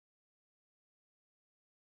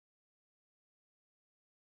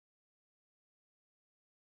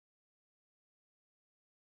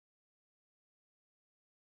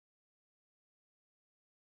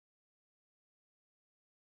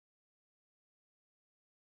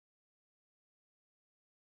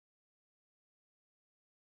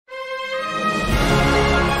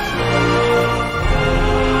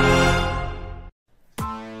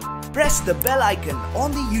press the bell icon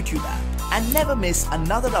on the YouTube app and never miss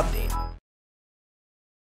another update.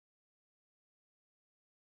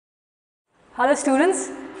 Hello students,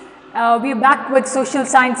 we are back with social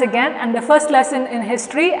science again, and the first lesson in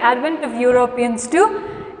history, Advent of Europeans to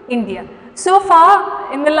India. So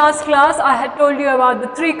far in the last class I had told you about the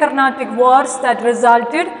three Carnatic wars that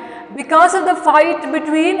resulted because of the fight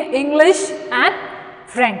between English and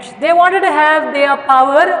French. They wanted to have their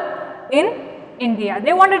power in India.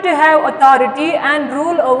 They wanted to have authority and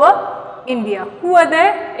rule over India. Who are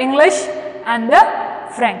they? English and the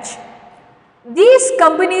French. These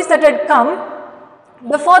companies that had come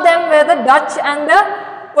before them were the Dutch and the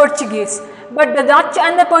Portuguese. But the Dutch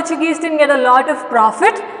and the Portuguese didn't get a lot of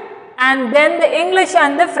profit, and then the English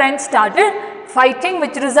and the French started fighting,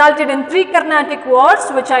 which resulted in three Carnatic wars,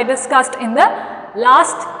 which I discussed in the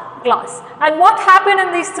last class. And what happened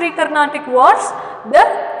in these three Carnatic wars?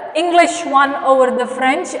 The English won over the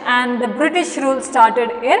French and the British rule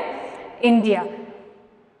started in India.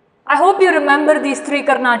 I hope you remember these three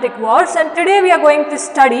Carnatic wars, and today we are going to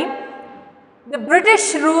study the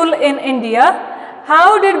British rule in India.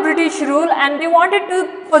 How did British rule? And they wanted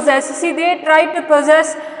to possess, see, they tried to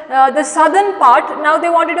possess the southern part. Now they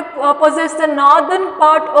wanted to possess the northern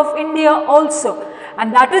part of India also,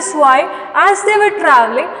 and that is why as they were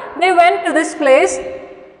traveling they went to this place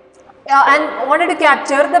and wanted to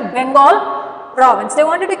capture the Bengal province. They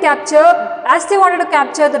wanted to capture, as they wanted to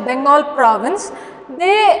capture the Bengal province,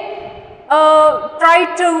 they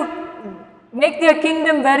tried to make their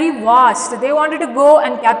kingdom very vast. They wanted to go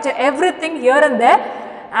and capture everything here and there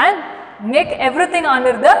and make everything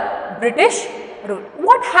under the British rule.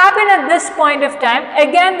 What happened at this point of time?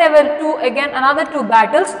 Again there were another two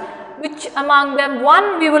battles, which among them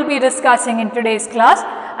one we will be discussing in today's class,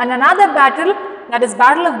 and another battle, that is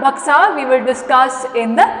Battle of Buxar, we will discuss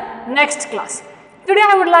in the next class. Today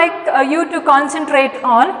I would like you to concentrate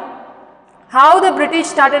on how the British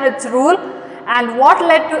started its rule and what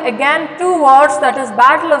led to again two wars, that is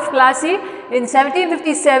Battle of Plassey in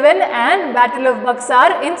 1757 and Battle of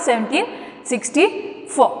Buxar in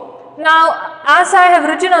 1764. Now as I have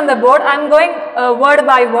written on the board, I am going word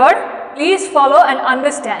by word. Please follow and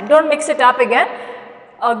understand, don't mix it up again.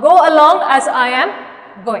 Go along as I am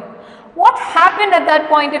going. What happened at that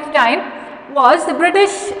point of time was the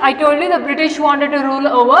British, I told you the British wanted to rule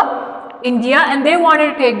over India and they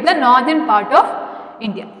wanted to take the northern part of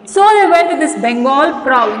India. So they went to this Bengal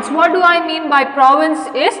province. What do I mean by province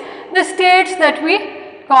is the states that we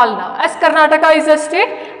call now. As Karnataka is a state,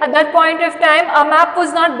 at that point of time our map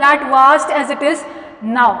was not that vast as it is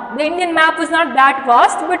now. The Indian map was not that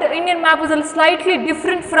vast, but the Indian map was a slightly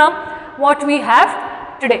different from what we have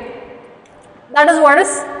today. That is what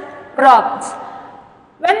is province.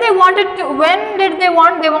 When they wanted to, when did they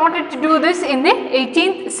want? They wanted to do this in the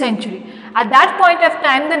 18th century. At that point of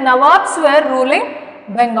time the Nawabs were ruling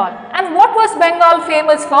Bengal. And what was Bengal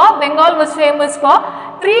famous for? Bengal was famous for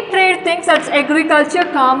three trade things, that's agriculture,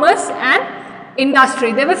 commerce and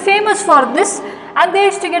industry. They were famous for this and they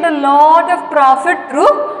used to get a lot of profit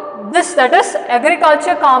through this, that is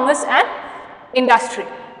agriculture, commerce and industry.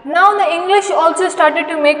 Now the English also started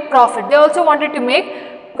to make profit. They also wanted to make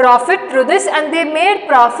profit through this, and they made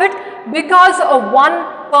profit because of one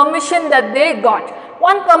permission that they got.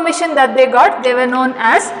 One permission that they got, they were known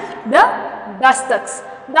as the Dastaks.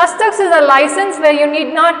 Dastaks is a license where you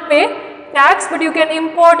need not pay tax, but you can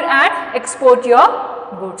import and export your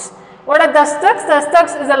goods. What are Dastaks?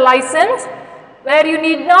 Dastaks is a license where you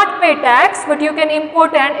need not pay tax, but you can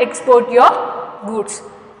import and export your goods.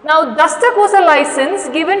 Now Dastak was a license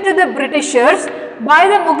given to the Britishers by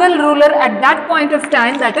the Mughal ruler at that point of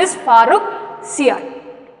time, that is Farrukh Siyar.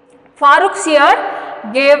 Farrukh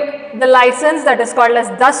Siyar gave the license that is called as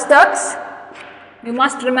Dastaks. You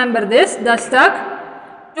must remember this,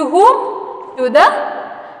 Dastak. To whom? To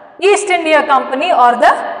the East India Company or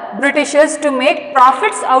the Britishers, to make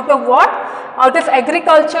profits out of what? Out of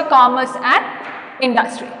agriculture, commerce and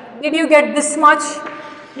industry. Did you get this much?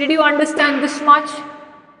 Did you understand this much?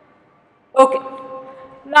 Okay.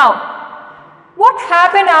 Now, what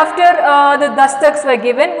happened after the Dastaks were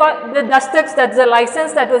given? The Dastaks, that's the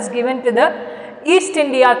license that was given to the East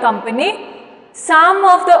India Company. Some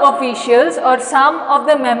of the officials or some of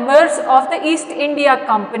the members of the East India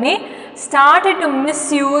Company started to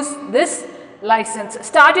misuse this license,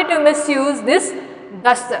 started to misuse this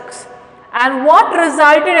Dastaks. And what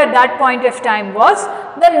resulted at that point of time was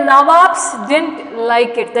the Nawabs didn't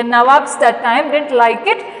like it. The Nawabs that time didn't like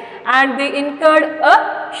it, and they incurred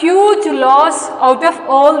a huge loss out of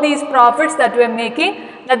all these profits that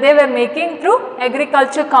they were making through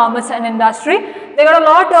agriculture, commerce and industry. They got a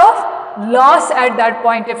lot of loss at that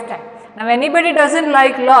point of time. Now anybody doesn't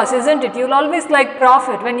like loss, isn't it? You'll always like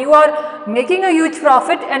profit. When you are making a huge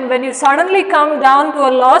profit and when you suddenly come down to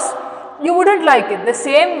a loss, you wouldn't like it. The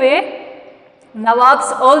same way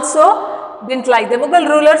Nawabs also didn't like, the Mughal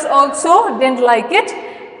rulers also didn't like it,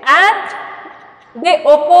 and they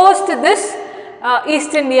opposed this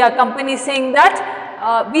East India Company, saying that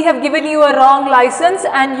we have given you a wrong license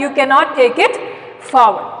and you cannot take it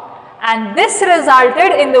forward. And this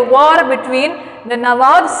resulted in the war between the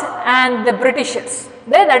Nawabs and the Britishers.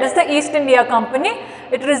 That is the East India Company.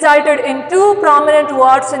 It resulted in two prominent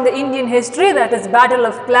wars in the Indian history, that is Battle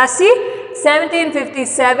of Plassey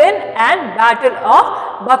 1757 and Battle of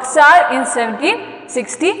Buxar in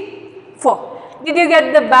 1764. Did you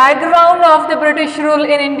get the background of the British rule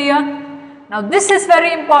in India? Now this is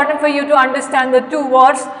very important for you to understand the two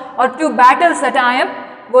wars or two battles that I am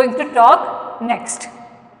going to talk next.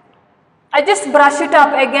 I just brush it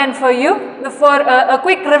up again for you before a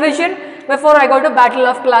quick revision before I go to Battle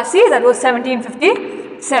of Plassey, that was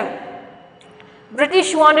 1757.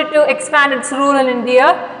 British wanted to expand its rule in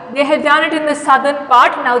India. They had done it in the southern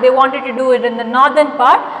part, now they wanted to do it in the northern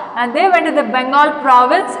part, and they went to the Bengal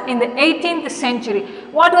province in the 18th century.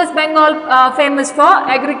 What was Bengal famous for?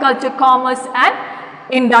 Agriculture, commerce and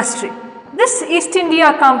industry. This East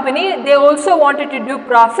India Company, they also wanted to do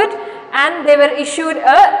profit, and they were issued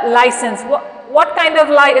a license. What kind of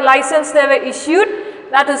license they were issued?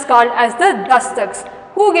 That is called as the Dastaks.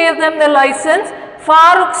 Who gave them the license?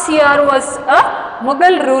 Farooq Siyar was a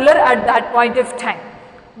Mughal ruler at that point of time.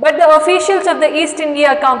 But the officials of the East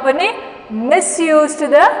India Company misused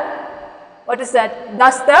the,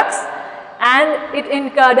 Dastaks, and it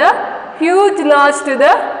incurred a huge loss to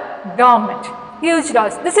the government. Huge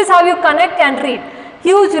loss. This is how you connect and read.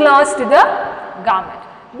 Huge loss to the government.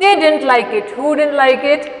 They didn't like it. Who didn't like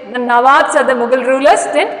it? The Nawabs or the Mughal rulers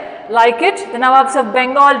didn't like it. The Nawabs of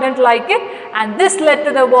Bengal didn't like it, and this led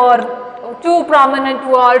to the war, two prominent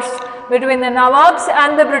wars between the Nawabs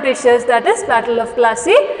and the Britishers, that is Battle of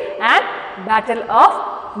Plassey and Battle of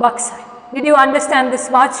Buxar. Did you understand this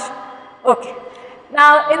much? Okay.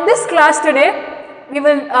 Now in this class today, we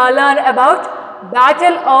will learn about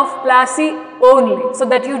Battle of Plassey only, so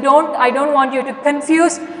that I don't want you to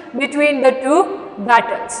confuse between the two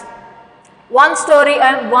battles. One story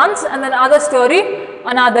once and then other story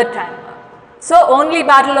another time. So only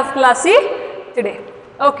Battle of Plassey today.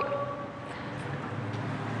 Okay.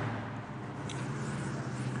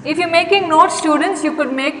 If you're making notes, students, you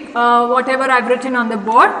could make whatever I've written on the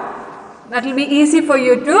board. That will be easy for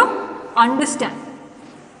you to understand.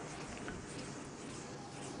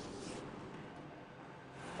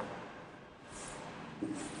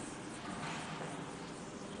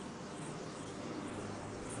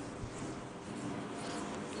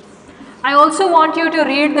 I also want you to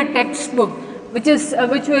read the textbook, which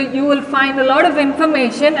you will find a lot of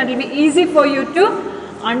information, and it will be easy for you to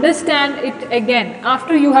understand it again.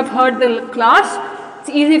 After you have heard the class, it's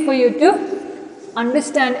easy for you to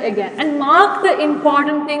understand again, and mark the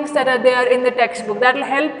important things that are there in the textbook. That will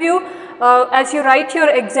help you as you write your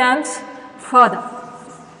exams further.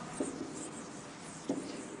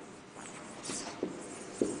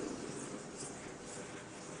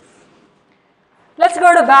 Let's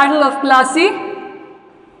go to Battle of Plassey,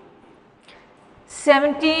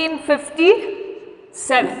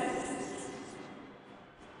 1757.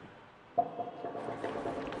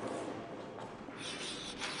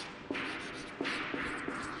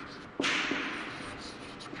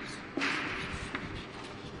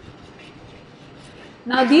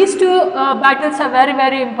 Now these two battles are very,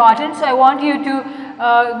 very important, so I want you to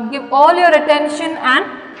give all your attention and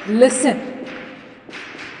listen.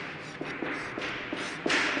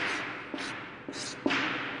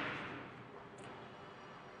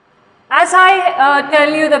 As I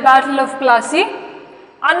tell you the Battle of Plassey,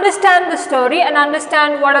 understand the story and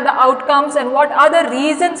understand what are the outcomes and what are the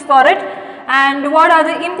reasons for it and what are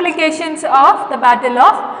the implications of the Battle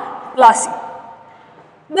of Plassey.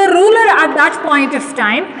 The ruler at that point of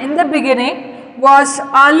time, in the beginning, was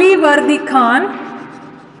Ali Vardi Khan.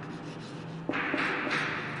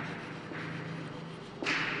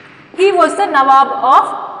 He was the Nawab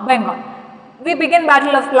of Bengal. We begin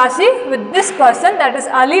Battle of Plassey with this person, that is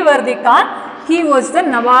Ali Vardi Khan. He was the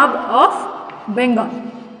Nawab of Bengal.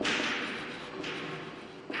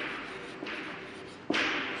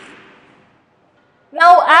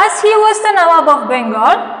 Now as he was the Nawab of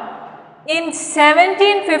Bengal, in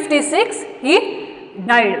 1756 he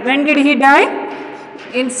died. When did he die?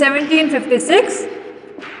 In 1756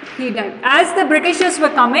 he died. As the Britishers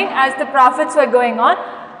were coming, as the profits were going on,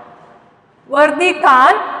 Vardi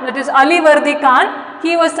Khan, that is Ali Vardi Khan,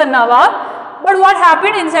 he was the Nawab. But what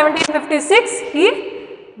happened in 1756? He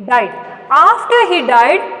died. After he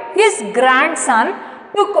died, his grandson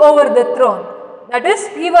took over the throne. That is,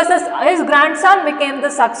 his grandson became the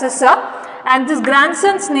successor, and this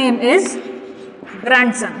grandson's name is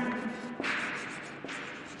grandson.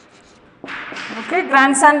 Okay,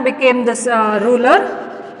 grandson became this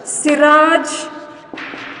ruler, Siraj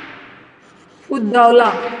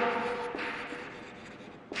Ud-Dawla.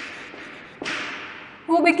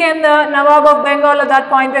 Who became the Nawab of Bengal at that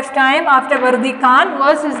point of time after Vardi Khan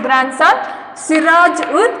was his grandson Siraj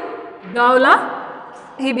Ud-Dawla.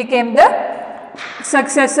 He became the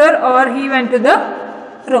successor, or he went to the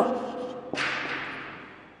throne.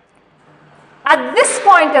 At this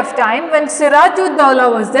point of time, when Siraj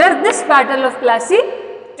Ud-Dawla was there, this battle of Plassey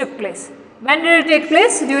took place. When did it take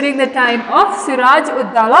place? During the time of Siraj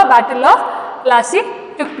Ud-Dawla, battle of Plassey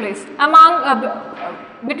took place.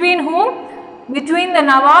 Between whom? Between the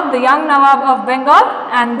Nawab, the young Nawab of Bengal,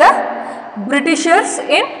 and the Britishers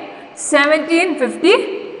in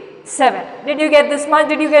 1757. Did you get this much?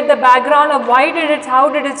 Did you get the background of how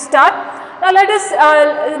did it start? Now let us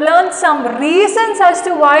learn some reasons as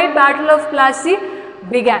to why Battle of Plassey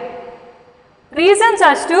began. Reasons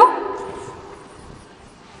as to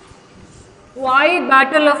why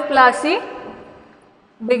Battle of Plassey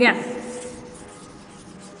began.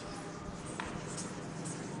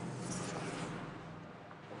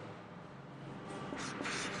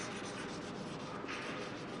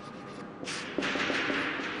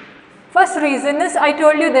 First reason is, I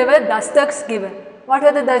told you there were dastaks given. What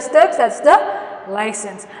are the dastaks? That's the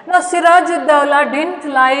license. Now Siraj Ud-Dawla didn't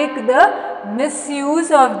like the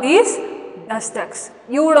misuse of these dastaks.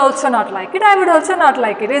 You would also not like it, I would also not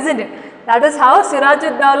like it, isn't it? That is how Siraj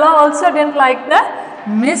Ud-Dawla also didn't like the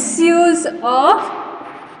misuse of,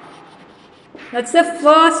 that's the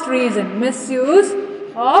first reason, misuse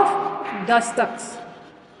of dastaks.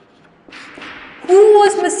 Who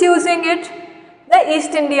was misusing it? The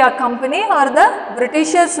East India Company or the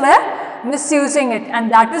Britishers were misusing it,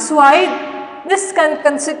 and that is why this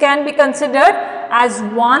can be considered as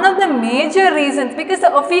one of the major reasons, because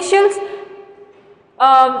the officials,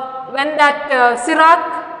 when that Siraj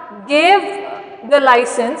gave the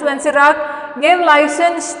license, when Siraj gave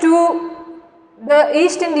license to the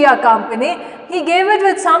East India Company, he gave it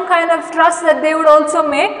with some kind of trust that they would also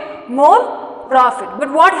make more profit.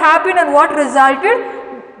 But what happened and what resulted?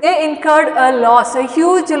 They incurred a loss, a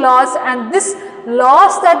huge loss, and this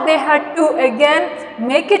loss that they had to again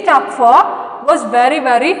make it up for was very,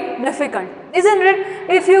 very difficult, isn't it?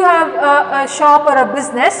 If you have a shop or a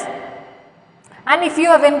business, and if you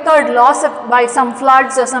have incurred loss by some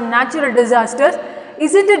floods or some natural disasters,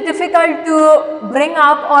 isn't it difficult to bring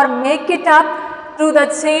up or make it up to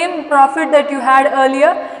that same profit that you had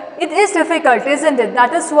earlier? It is difficult, isn't it?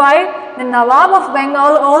 That is why the Nawab of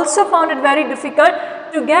Bengal also found it very difficult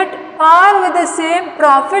to get par with the same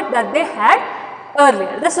profit that they had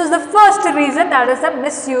earlier. This was the first reason, that is the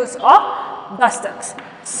misuse of dastaks.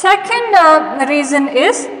 Second reason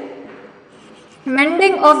is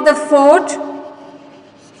mending of the fort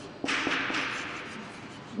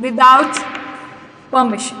without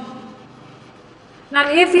permission. Now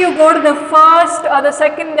if you go to the first or the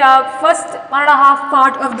second, first 1.5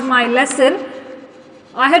 part of my lesson,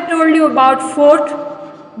 I had told you about Fort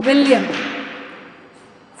William.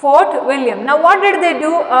 Fort William. Now what did they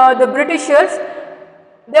do, the Britishers?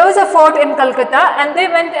 There was a fort in Calcutta, and they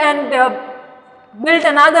went and built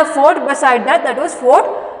another fort beside that, that was Fort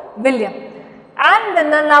William. And the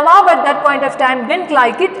Nawab at that point of time didn't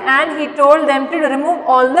like it, and he told them to remove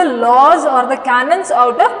all the laws or the cannons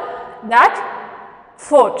out of that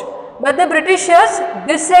fort. But the Britishers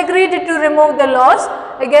disagreed to remove the laws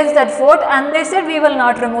against that fort, and they said, we will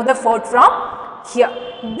not remove the fort from here.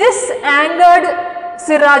 This angered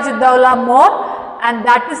Siraj Ud-Dawla more, and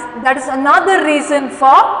that is another reason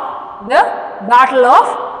for the Battle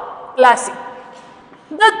of Plassey.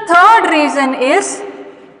 The third reason is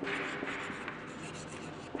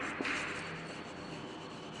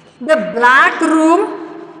the Black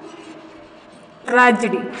Room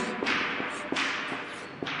tragedy.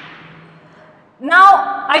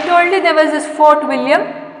 Now I told you there was this Fort William.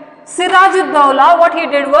 Siraj Ud-Dawla, what he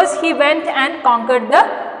did was he went and conquered the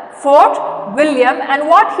Fort William, and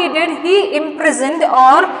what he did, he imprisoned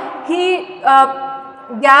or he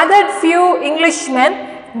gathered few Englishmen.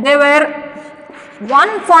 There were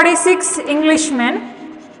 146 Englishmen,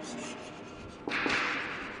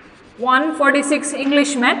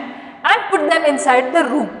 and put them inside the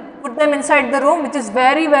room. Which is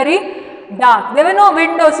very, very dark. There were no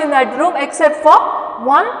windows in that room except for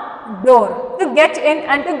one door to get in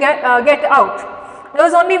and to get out. There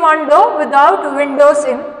was only one door without windows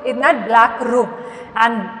in that black room.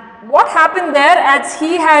 And what happened there, as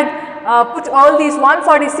he had put all these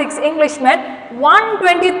 146 Englishmen,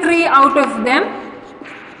 123 out of them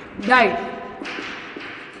died.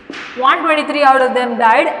 123 out of them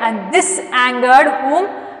died, and this angered whom?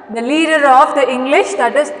 The leader of the English,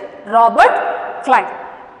 that is Robert Clive.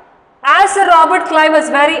 As Robert Clive was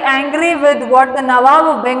very angry with what the Nawab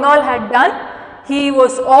of Bengal had done, he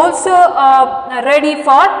was also ready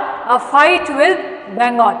for a fight with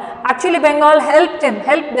Bengal. Actually, Bengal helped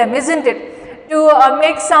them, isn't it, to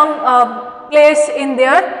make some place in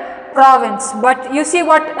their province. But you see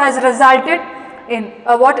what has resulted in,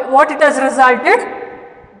 what it has resulted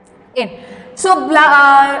in. So,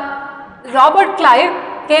 Robert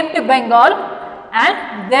Clive came to Bengal,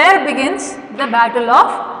 and there begins the Battle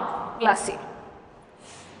of Plassey.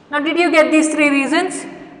 Now, did you get these three reasons?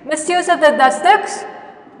 Misuse of the Dastaks,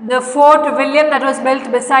 the Fort William that was built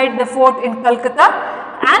beside the fort in Calcutta,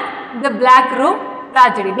 and the Black Room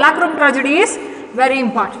tragedy. Black Room tragedy is very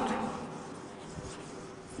important.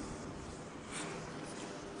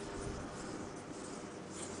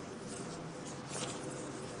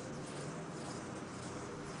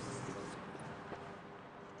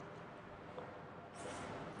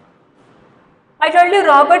 I told you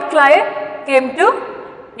Robert Clive came to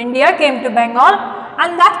India, came to Bengal,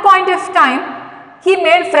 and that point of time he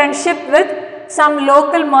made friendship with some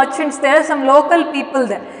local merchants there, some local people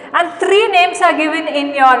there. And three names are given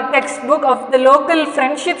in your textbook of the local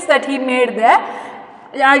friendships that he made there.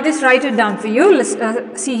 I will just write it down for you. Let's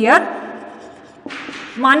see here.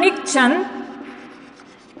 Manik Chand,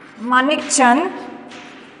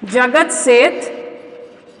 Jagat Seth,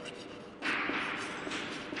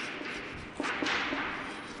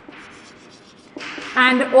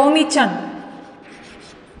 and Omi Chand.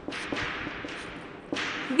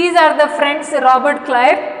 These are the friends Robert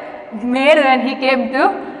Clive made when he came to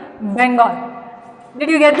Bengal. Did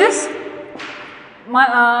you get this?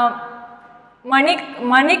 Manik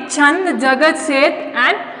Chand, Jagat Seth,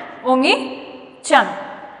 and Omi Chand.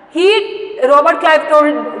 Robert Clive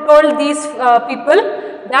told these people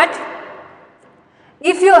that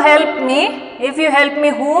if you help me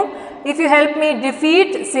whom? If you help me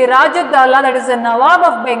defeat Siraj-ud-Dawla, that is the Nawab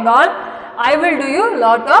of Bengal, I will do you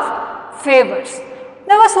lot of favors.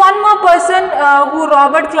 There was one more person who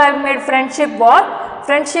Robert Clive made friendship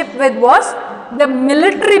with was the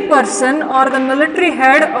military person or the military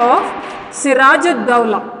head of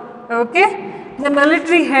Siraj-ud-Dawla. Okay, the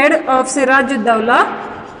military head of Siraj-ud-Dawla.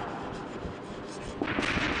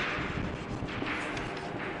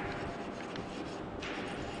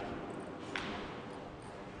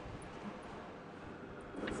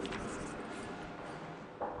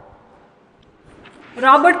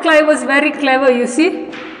 Robert Clive was very clever, you see.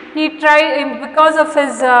 He tried, because of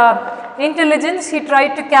his intelligence, he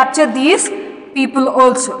tried to capture these people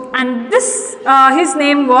also. And this, his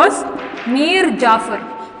name was Mir Jafar.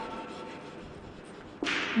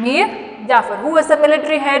 Mir Jafar, who was the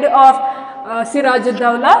military head of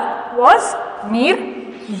Siraj-ud-Dawla, was Mir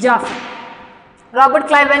Jafar. Robert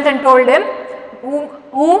Clive went and told him,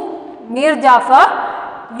 Mir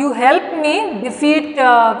Jafar, you help me defeat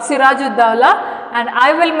Siraj-ud-Dawla, and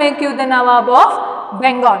I will make you the Nawab of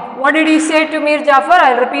Bengal. What did he say to Mir Jafar?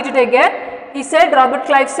 I will repeat it again. He said, Robert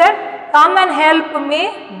Clive said, come and help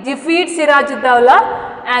me defeat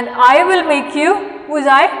Siraj-ud-Dawla, and I will make you, who is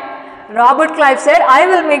I? Robert Clive said, I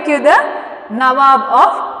will make you the Nawab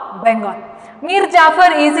of Bengal. Mir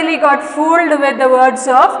Jafar easily got fooled with the words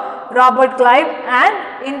of Robert Clive,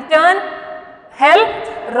 and in turn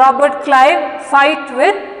helped Robert Clive fight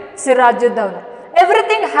with Siraj-ud-Dawla.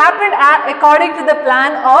 Everything happened according to the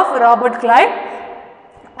plan of Robert Clive,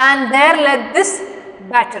 and there led this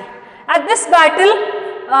battle. At this battle,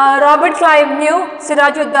 Robert Clive knew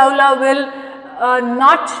Siraj-ud-Dawla will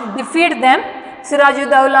not defeat them.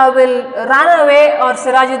 Siraj-ud-Dawla will run away, or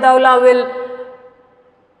Siraj-ud-Dawla will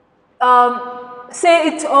say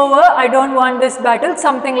it's over, I don't want this battle,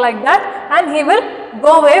 something like that, and he will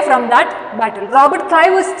go away from that battle. Robert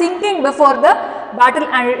Clive was thinking before the battle,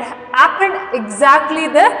 and it happened exactly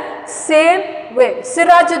the same way.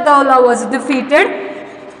 Siraj-ud-Dawla was defeated.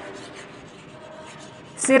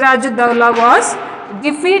 Siraj-ud-Dawla was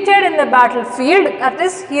defeated in the battlefield, that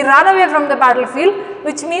is, he ran away from the battlefield,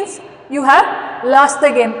 which means you have lost the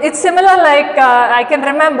game. It's similar like I can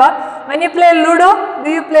remember when you play Ludo,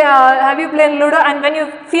 have you played Ludo, and when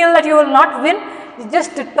you feel that you will not win, you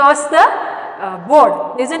just toss the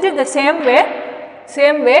board. Isn't it the same way?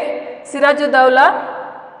 Same way,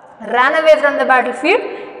 Siraj-ud-Dawla ran away from the battlefield,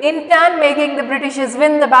 in turn making the Britishers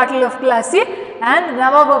win the Battle of Plassey, and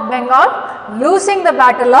Nawab of Bengal losing the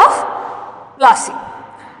battle of Plassey.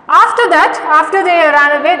 After that, after they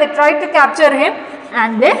ran away, they tried to capture him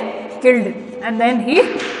and they killed him, and then he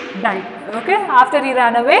died. Okay, after he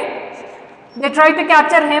ran away, they tried to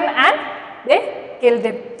capture him and they killed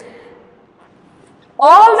him.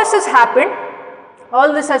 All this has happened.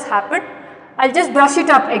 All this has happened. I'll just brush it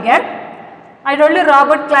up again. I told you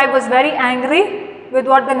Robert Clive was very angry with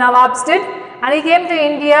what the Nawabs did, and he came to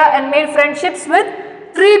India and made friendships with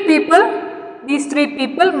three people. These three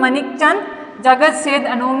people, Manik Chand, Jagat Seth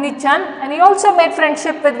and Omni Chand, and he also made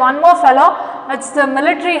friendship with one more fellow, that's the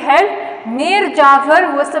military head Mir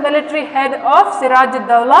Jafar, who was the military head of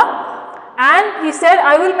Siraj-ud-Dawla, and he said,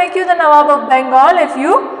 I will make you the Nawab of Bengal if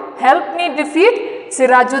you help me defeat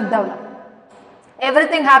Siraj-ud-Dawla.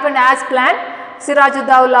 Everything happened as planned.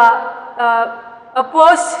 Siraj-ud-Dawla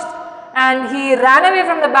opposed and he ran away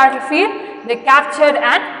from the battlefield. They captured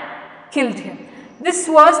and killed him. This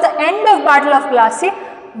was the end of Battle of Plassey,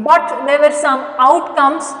 but there were some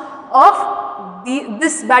outcomes of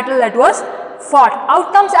this battle that was fought.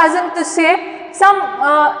 Outcomes as in to say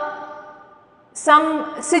some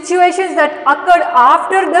situations that occurred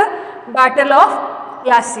after the Battle of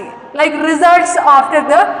Plassey, like results after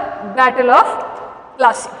the Battle of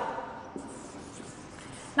Plassey.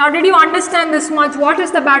 Now, did you understand this much? What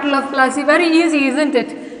is the Battle of Plassey? Very easy, isn't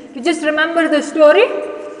it? You just remember the story,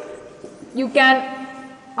 you can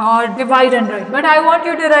divide and write. But I want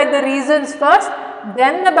you to write the reasons first,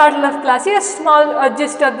 then the Battle of Plassey, a small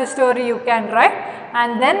gist of the story you can write,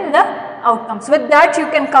 and then the outcomes. With that, you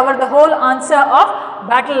can cover the whole answer of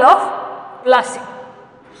Battle of Plassey.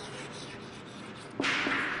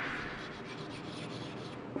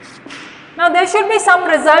 Now, there should be some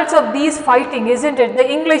results of these fighting, isn't it? The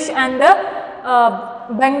English and the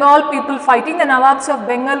Bengal people fighting, the Nawabs of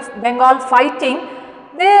Bengal fighting,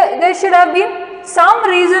 there should have been some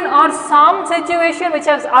reason or some situation which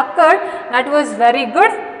has occurred that was very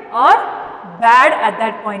good or bad at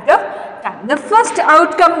that point of time. The first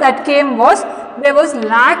outcome that came was there was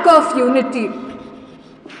lack of unity.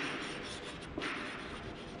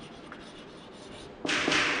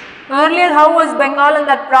 Earlier, how was Bengal in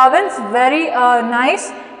that province? Very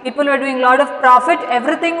nice. People were doing a lot of profit.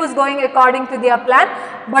 Everything was going according to their plan.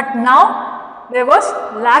 But now, there was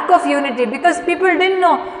lack of unity because people didn't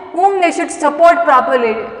know whom they should support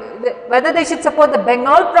properly. Whether they should support the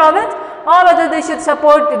Bengal province or whether they should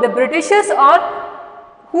support the Britishers or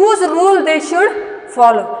whose rule they should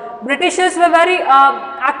follow. Britishers were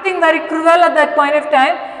acting very cruel at that point of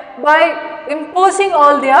time by imposing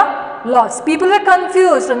all their laws. People were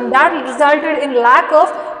confused and that resulted in lack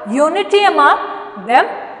of unity among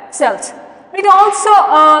themselves. It also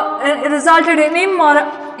resulted in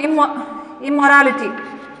immorality.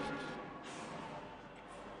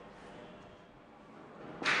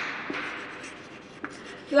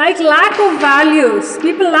 Like lack of values.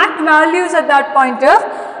 People lacked values at that point of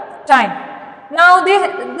time. Now,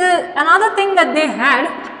 another thing that they had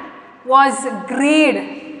was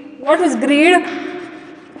greed. What was greed?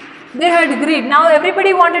 They had greed. Now,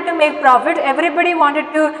 everybody wanted to make profit. Everybody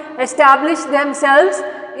wanted to establish themselves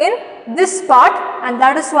in this part, and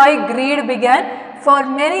that is why greed began for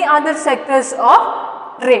many other sectors of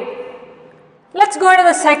trade. Let's go to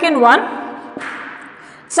the second one.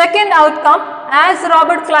 Second outcome, as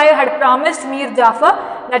Robert Clive had promised Mir Jafar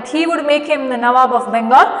that he would make him the Nawab of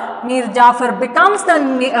Bengal, Mir Jafar becomes the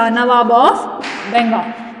Nawab of Bengal.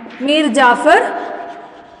 Mir Jafar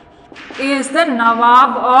is the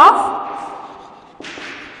Nawab of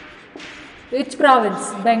which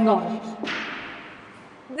province? Bengal.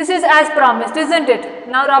 This is as promised, isn't it?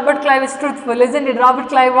 Now Robert Clive is truthful, isn't it? Robert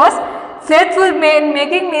Clive was faithful in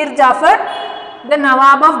making Mir Jafar the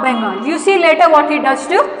Nawab of Bengal. You see later what he does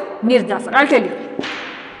to Mir Jafar. I'll tell you.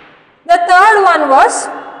 The third one was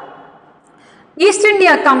East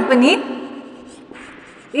India Company.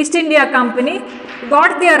 East India Company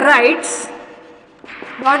got their rights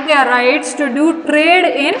to do trade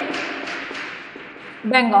in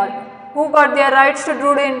Bengal. Who got their rights to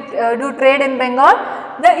do trade in Bengal?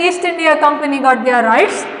 The East India Company got their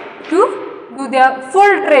rights to do their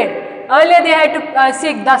full trade. Earlier they had to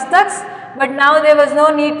seek dastaks, but now there was no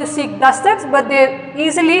need to seek dastaks, but they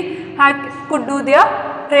easily could do their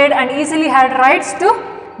trade and easily had rights to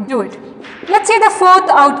do it. Let's see the fourth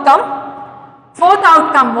outcome. Fourth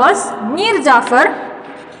outcome was Mir Jafar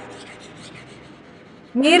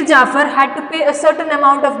had to pay a certain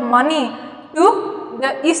amount of money to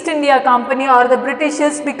the East India Company or the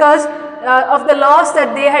Britishers because of the loss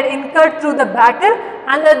that they had incurred through the battle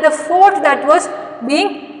and that the fort that was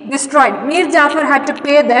being destroyed. Mir Jafar had to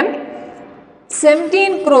pay them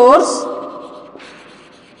 17 crores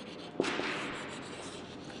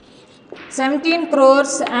 17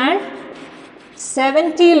 crores and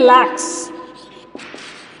 70 lakhs.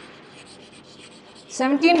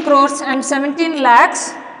 17 crores and 17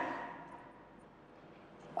 lakhs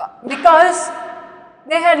because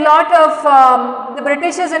they had lot of, the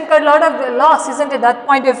Britishers incurred lot of loss, isn't it, that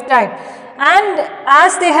point of time. And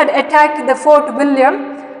as they had attacked the Fort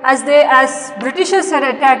William, as Britishers had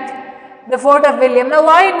attacked the Fort of William. Now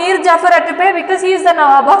why Mir Jafar had to pay? Because he is the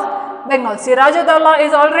Nawab of Bengal. Sirajuddaula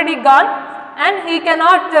is already gone and he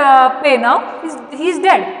cannot pay now, he is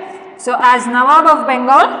dead. So as Nawab of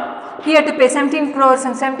Bengal, he had to pay 17 crores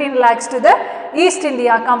and 17 lakhs to the East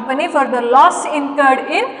India Company for the loss incurred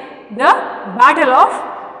in the Battle of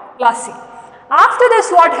Plassey. After this,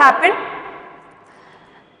 what happened?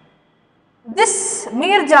 This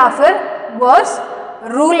Mir Jafar was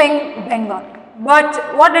ruling Bengal.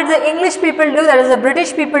 But what did the English people do, that is the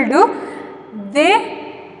British people do? They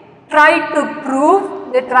tried to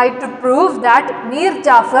prove that Mir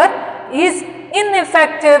Jafar is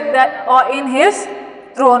ineffective on his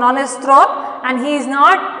throne, and he is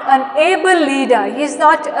not an able leader. He is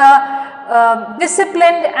not a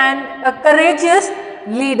disciplined and a courageous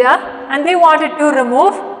leader, and they wanted to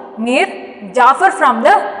remove Mir Jafar from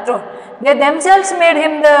the throne. They themselves made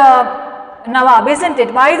him the Nawab, isn't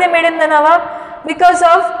it? Why they made him the Nawab? Because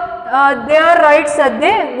of their rights that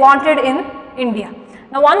they wanted in India.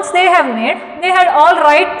 Now once they have made, they had all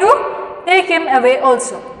right to take him away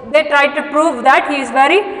also. They tried to prove that he is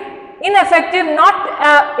very ineffective, not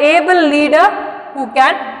an able leader who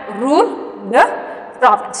can rule the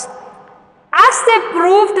province. As they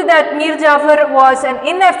proved that Mir Jafar was an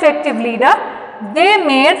ineffective leader, they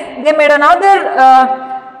made another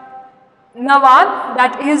Nawab,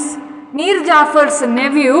 that is Mir Jafar's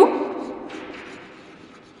nephew,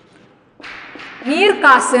 Mir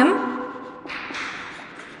Qasim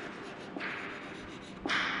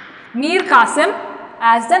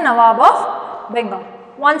as the Nawab of Bengal.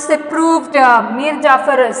 Once they proved Mir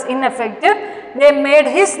Jafar is ineffective, they made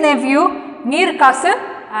his nephew Mir Qasim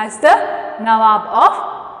as the Nawab of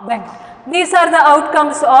Bengal. These are the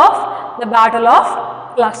outcomes of the Battle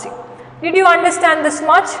of Plassey. Did you understand this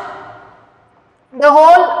much? The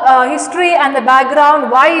whole history and the background,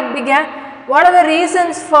 why it began, what are the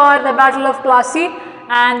reasons for the Battle of Plassey,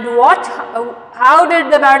 and how did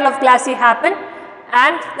the Battle of Plassey happen,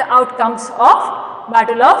 and the outcomes of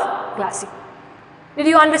Battle of Plassey. Did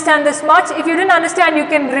you understand this much? If you didn't understand, you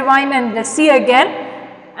can rewind and see again.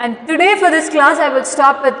 And today for this class, I will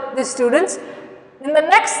stop with the students. In the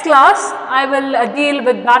next class, I will deal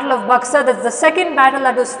with Battle of Buxar. That's the second battle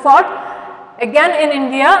that was fought again in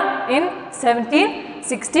India in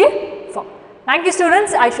 1764. Thank you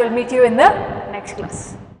students. I shall meet you in the next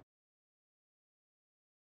class.